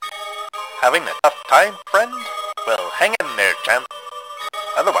Having a tough time, friend? Well, hang in there, champ.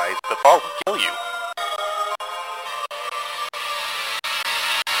 Otherwise, the fall will kill you.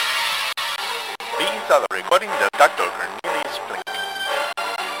 These are the recordings of Dr. Cornelius Blink.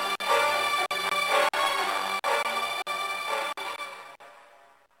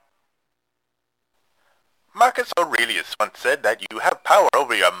 Marcus Aurelius once said that you have power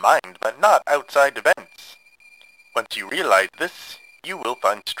over your mind, but not outside events. Once you realize this, you will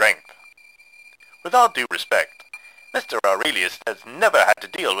find strength. With all due respect, Mr. Aurelius has never had to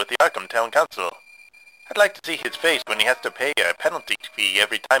deal with the Arkham Town Council. I'd like to see his face when he has to pay a penalty fee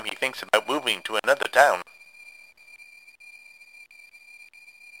every time he thinks about moving to another town.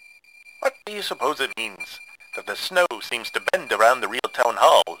 What do you suppose it means? That the snow seems to bend around the real town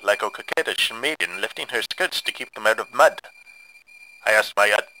hall, like a coquettish maiden lifting her skirts to keep them out of mud. I asked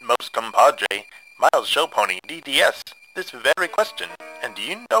my utmost compadre, Miles Showpony, DDS, this very question, and do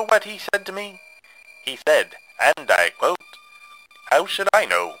you know what he said to me? He said, and I quote, "How should I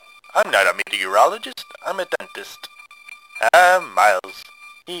know? I'm not a meteorologist, I'm a dentist." Miles.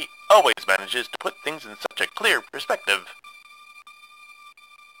 He always manages to put things in such a clear perspective.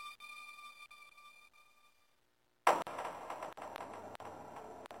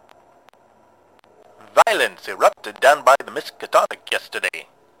 Violence erupted down by the Miskatonic yesterday.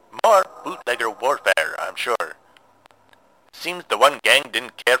 More bootlegger warfare, I'm sure. Seems the one gang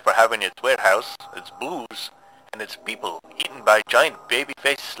didn't care for having its warehouse, its booze, and its people eaten by giant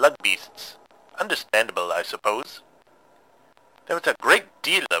baby-faced slug beasts. Understandable, I suppose. There was a great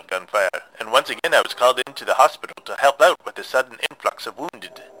deal of gunfire, and once again I was called into the hospital to help out with the sudden influx of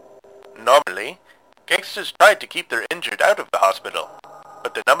wounded. Normally, gangsters tried to keep their injured out of the hospital,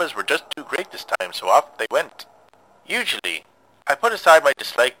 but the numbers were just too great this time, so off they went. Usually, I put aside my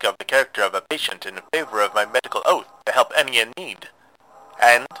dislike of the character of a patient in favor of my medical oath to help any in need.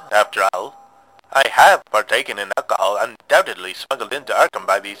 And, after all, I have partaken in alcohol undoubtedly smuggled into Arkham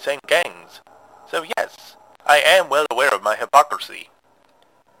by these same gangs. So yes, I am well aware of my hypocrisy.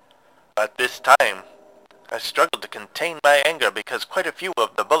 But this time, I struggled to contain my anger because quite a few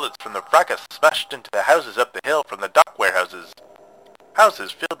of the bullets from the fracas smashed into the houses up the hill from the dock warehouses.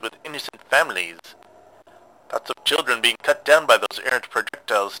 Houses filled with innocent families. Thoughts of children being cut down by those errant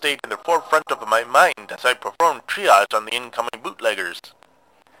projectiles stayed in the forefront of my mind as I performed triage on the incoming bootleggers.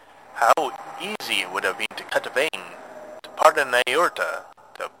 How easy it would have been to cut a vein, to part an aorta,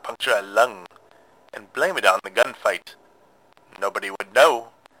 to puncture a lung, and blame it on the gunfight. Nobody would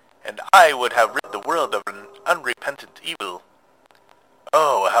know, and I would have rid the world of an unrepentant evil.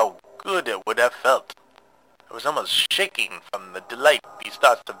 Oh, how good it would have felt. I was almost shaking from the delight these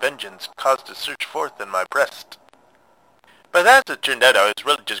thoughts of vengeance caused to surge forth in my breast. But as it turned out, I was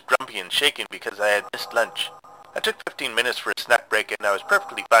really just grumpy and shaken because I had missed lunch. I took 15 minutes for a snack break and I was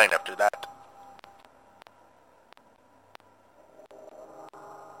perfectly fine after that.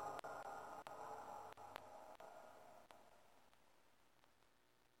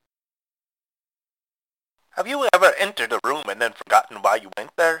 Have you ever entered a room and then forgotten why you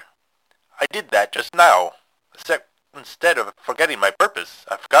went there? I did that just now. Instead of forgetting my purpose,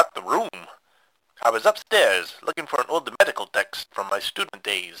 I forgot the room. I was upstairs, looking for an old medical text from my student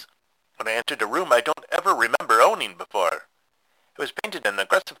days, when I entered a room I don't ever remember owning before. It was painted an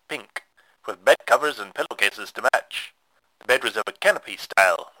aggressive pink, with bed covers and pillowcases to match. The bed was of a canopy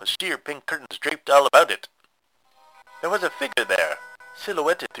style, with sheer pink curtains draped all about it. There was a figure there,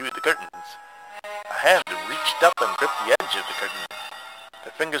 silhouetted through the curtains. A hand reached up and gripped the edge of the curtain.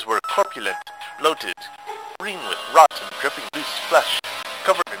 The fingers were corpulent, bloated, green with rot and dripping loose flesh,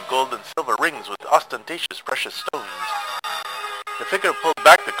 covered in gold and silver rings with ostentatious precious stones. The figure pulled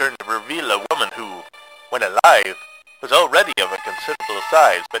back the curtain to reveal a woman who, when alive, was already of a considerable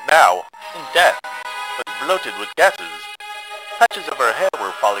size, but now, in death, was bloated with gases. Patches of her hair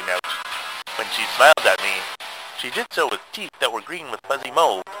were falling out. When she smiled at me, she did so with teeth that were green with fuzzy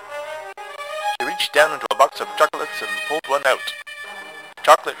mold. She reached down into a box of chocolates and pulled one out. The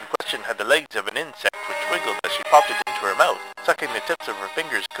chocolate in question had the legs of an insect which wiggled as she popped it into her mouth, sucking the tips of her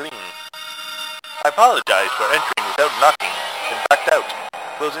fingers clean. I apologized for entering without knocking, and backed out,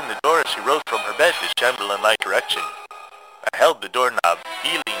 closing the door as she rose from her bed to shamble in my direction. I held the doorknob,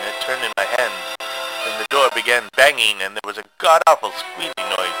 feeling it turn in my hands. Then the door began banging, and there was a god-awful squealing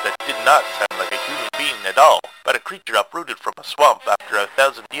noise that did not sound like a human being at all, but a creature uprooted from a swamp after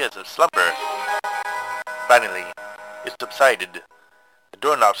 1,000 years of slumber. Finally, it subsided. The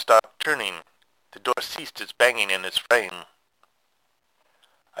doorknob stopped turning. The door ceased its banging in its frame.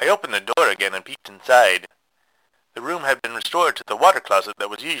 I opened the door again and peeked inside. The room had been restored to the water closet that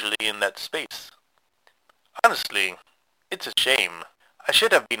was usually in that space. Honestly, it's a shame. I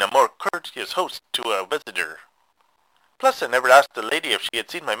should have been a more courteous host to a visitor. Plus, I never asked the lady if she had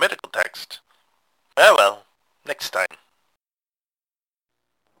seen my medical text. Well, next time.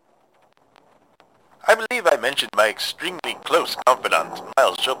 I believe I mentioned my extremely close confidant,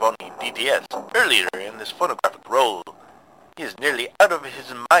 Miles Choboni DTS, earlier in this phonographic role. He is nearly out of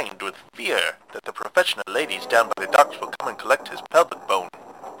his mind with fear that the professional ladies down by the docks will come and collect his pelvic bone.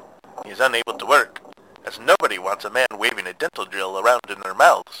 He is unable to work, as nobody wants a man waving a dental drill around in their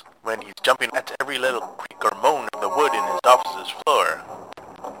mouths when he's jumping at every little creak or moan of the wood in his office's floor.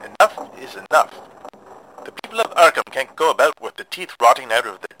 Enough is enough. The people of Arkham can't go about with the teeth rotting out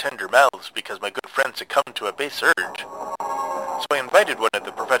of their tender mouths because my good friend succumbed to a base urge. So I invited one of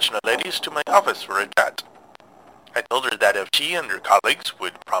the professional ladies to my office for a chat. I told her that if she and her colleagues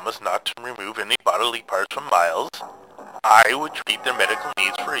would promise not to remove any bodily parts from Miles, I would treat their medical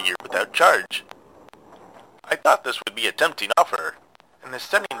needs for a year without charge. I thought this would be a tempting offer, and the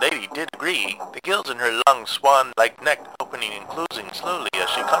stunning lady did agree, the gills in her long swan-like neck opening and closing slowly as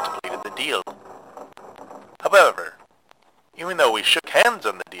she contemplated the deal. However, even though we shook hands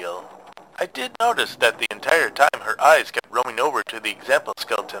on the deal, I did notice that the entire time her eyes kept roaming over to the example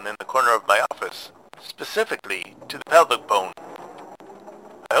skeleton in the corner of my office, specifically to the pelvic bone.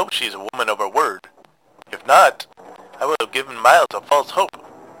 I hope she's a woman of her word. If not, I would have given Miles a false hope,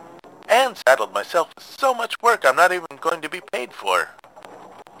 and saddled myself with so much work I'm not even going to be paid for.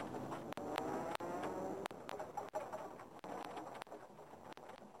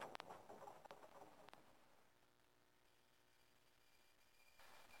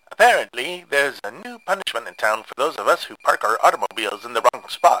 Apparently, there's a new punishment in town for those of us who park our automobiles in the wrong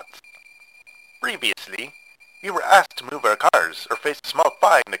spots. Previously, we were asked to move our cars or face a small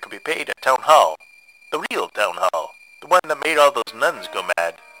fine that could be paid at Town Hall. The real Town Hall. The one that made all those nuns go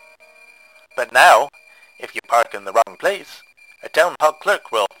mad. But now, if you park in the wrong place, a Town Hall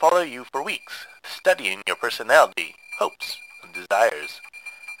clerk will follow you for weeks, studying your personality, hopes, and desires,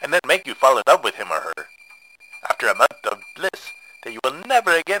 and then make you fall in love with him or her. After a month of bliss that you will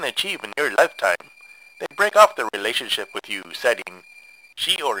never again achieve in your lifetime, they break off the relationship with you, citing,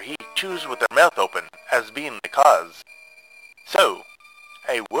 she or he chews with their mouth open as being the cause. So,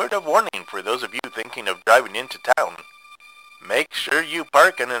 a word of warning for those of you thinking of driving into town. Make sure you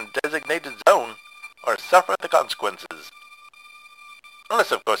park in a designated zone, or suffer the consequences.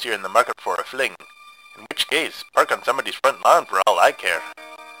 Unless of course you're in the market for a fling, in which case, park on somebody's front lawn for all I care.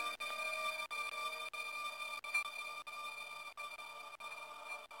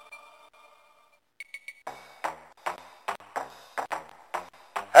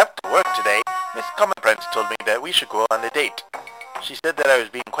 After work today, Miss Commonprance told me that we should go on a date. She said that I was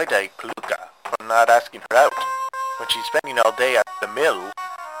being quite a palooka for not asking her out, when she's spending all day at the mill,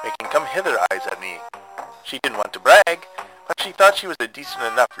 making come-hither eyes at me. She didn't want to brag, but she thought she was a decent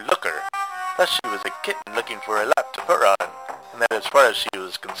enough looker. Plus she was a kitten looking for a lap to purr on, and that as far as she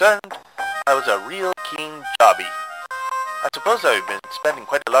was concerned, I was a real keen jobby. I suppose I've been spending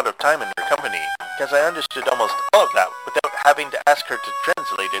quite a lot of time in her company, because I understood almost all of that without having to ask her to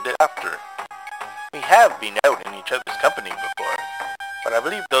translate it after. We have been out in each other's company before, but I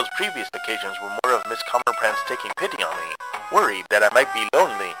believe those previous occasions were more of Miss Commerprance taking pity on me, worried that I might be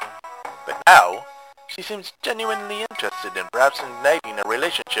lonely. But now, she seems genuinely interested in perhaps igniting a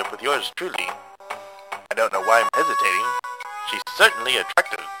relationship with yours truly. I don't know why I'm hesitating. She's certainly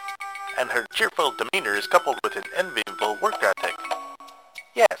attractive, and her cheerful demeanor is coupled with an enviable work ethic.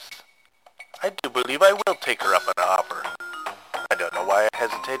 Yes, I do believe I will take her up on an offer. I don't know why I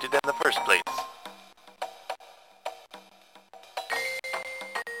hesitated in the first place.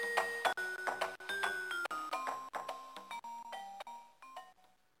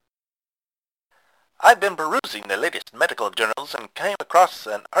 I've been perusing the latest medical journals and came across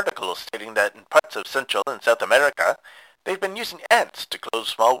an article stating that in parts of Central and South America, they've been using ants to close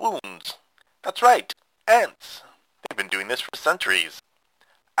small wounds. That's right, ants. They've been doing this for centuries.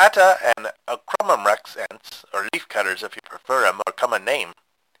 Atta and Acromamrex ants, or leaf cutters if you prefer a more common name.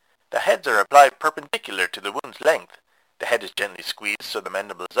 The heads are applied perpendicular to the wound's length. The head is gently squeezed so the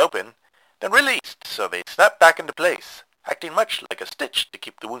mandible is open, then released so they snap back into place, acting much like a stitch to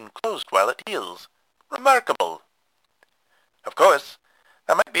keep the wound closed while it heals. Remarkable. Of course,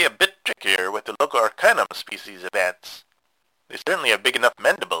 that might be a bit trickier with the Locarcanum species of ants. They certainly have big enough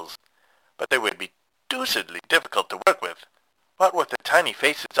mandibles, but they would be deucedly difficult to work with. What with the tiny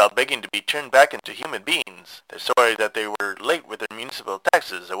faces all begging to be turned back into human beings, they're sorry that they were late with their municipal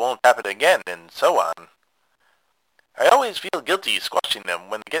taxes, it won't happen again, and so on. I always feel guilty squashing them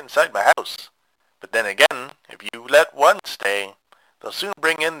when they get inside my house. But then again, if you let one stay, they'll soon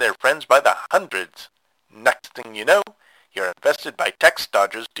bring in their friends by the hundreds. Next thing you know, You're infested by tax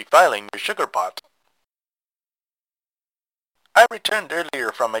dodgers defiling your sugar pot. I returned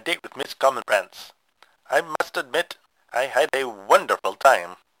earlier from my date with Miss Commonprance. I must admit, I had a wonderful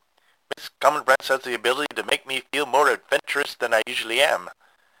time. Miss Commonprance has the ability to make me feel more adventurous than I usually am.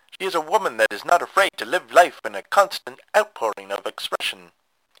 She is a woman that is not afraid to live life in a constant outpouring of expression.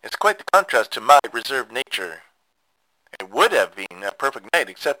 It's quite the contrast to my reserved nature. It would have been a perfect night,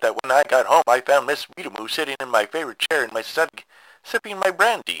 except that when I got home I found Miss Weedamoo sitting in my favorite chair in my study, sipping my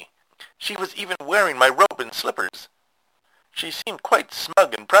brandy. She was even wearing my robe and slippers. She seemed quite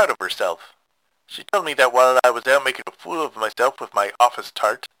smug and proud of herself. She told me that while I was out making a fool of myself with my office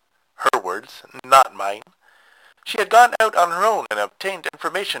tart, her words, not mine, she had gone out on her own and obtained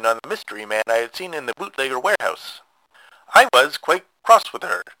information on the mystery man I had seen in the bootlegger warehouse. I was quite cross with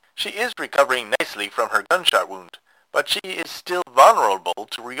her. She is recovering nicely from her gunshot wound, but she is still vulnerable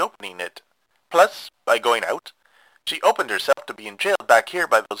to reopening it. Plus, by going out, she opened herself to being jailed back here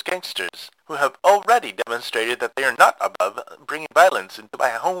by those gangsters, who have already demonstrated that they are not above bringing violence into my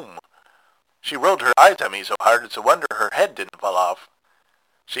home. She rolled her eyes at me so hard it's a wonder her head didn't fall off.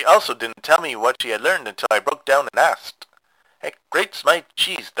 She also didn't tell me what she had learned until I broke down and asked. It grates my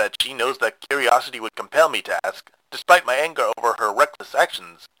cheese that she knows that curiosity would compel me to ask, despite my anger over her reckless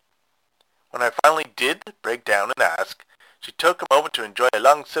actions. When I finally did break down and ask, she took a moment to enjoy a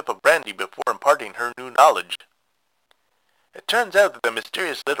long sip of brandy before imparting her new knowledge. It turns out that the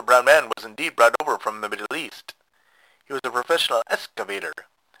mysterious little brown man was indeed brought over from the Middle East. He was a professional excavator,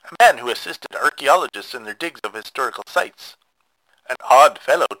 a man who assisted archaeologists in their digs of historical sites. An odd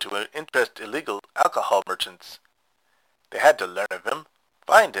fellow to interest illegal alcohol merchants. They had to learn of him,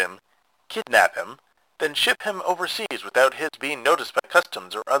 find him, kidnap him, then ship him overseas without his being noticed by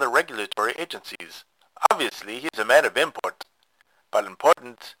customs or other regulatory agencies. Obviously, he is a man of import. But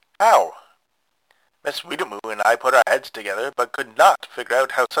important how? Miss Weedamoo and I put our heads together, but could not figure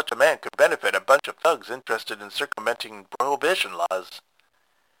out how such a man could benefit a bunch of thugs interested in circumventing prohibition laws.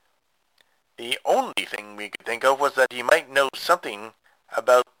 The only thing we could think of was that he might know something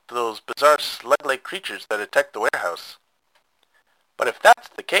about those bizarre slug-like creatures that attacked the warehouse. But if that's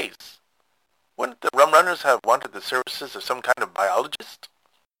the case, wouldn't the rum runners have wanted the services of some kind of biologist?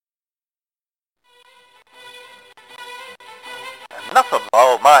 Enough of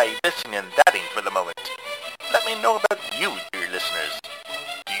all my thising and thatting for the moment. Let me know about you, dear listeners.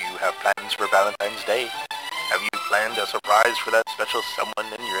 Do you have plans for Valentine's Day? Have you planned a surprise for that special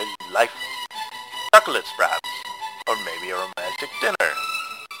someone in your life? Chocolates, perhaps, or maybe a romantic dinner.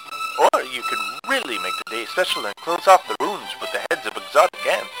 Or you could really make the day special and close off the rooms with the heads of exotic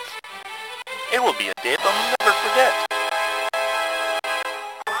ants. It will be a day they'll never forget.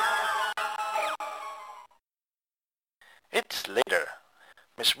 It's later.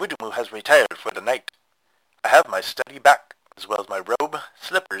 Miss Weedamoo has retired for the night. I have my study back, as well as my robe,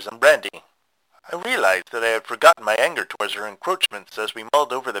 slippers, and brandy. I realized that I had forgotten my anger towards her encroachments as we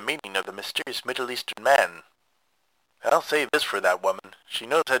mulled over the meaning of the mysterious Middle Eastern man. I'll say this for that woman, she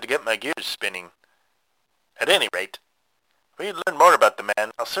knows how to get my gears spinning. At any rate, if we learn more about the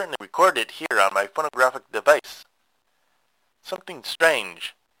man, I'll certainly record it here on my phonographic device. Something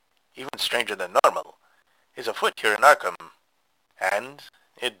strange, even stranger than normal, is afoot here in Arkham. And,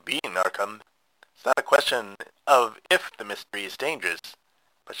 it being Arkham, it's not a question of if the mystery is dangerous,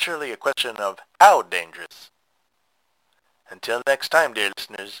 but surely a question of how dangerous. Until next time, dear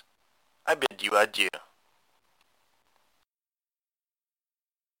listeners, I bid you adieu.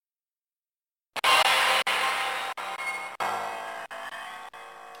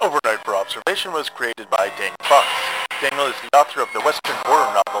 Overnight for Observation was created by Daniel Fox. Daniel is the author of the Western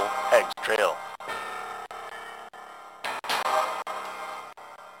horror novel Hag's Trail.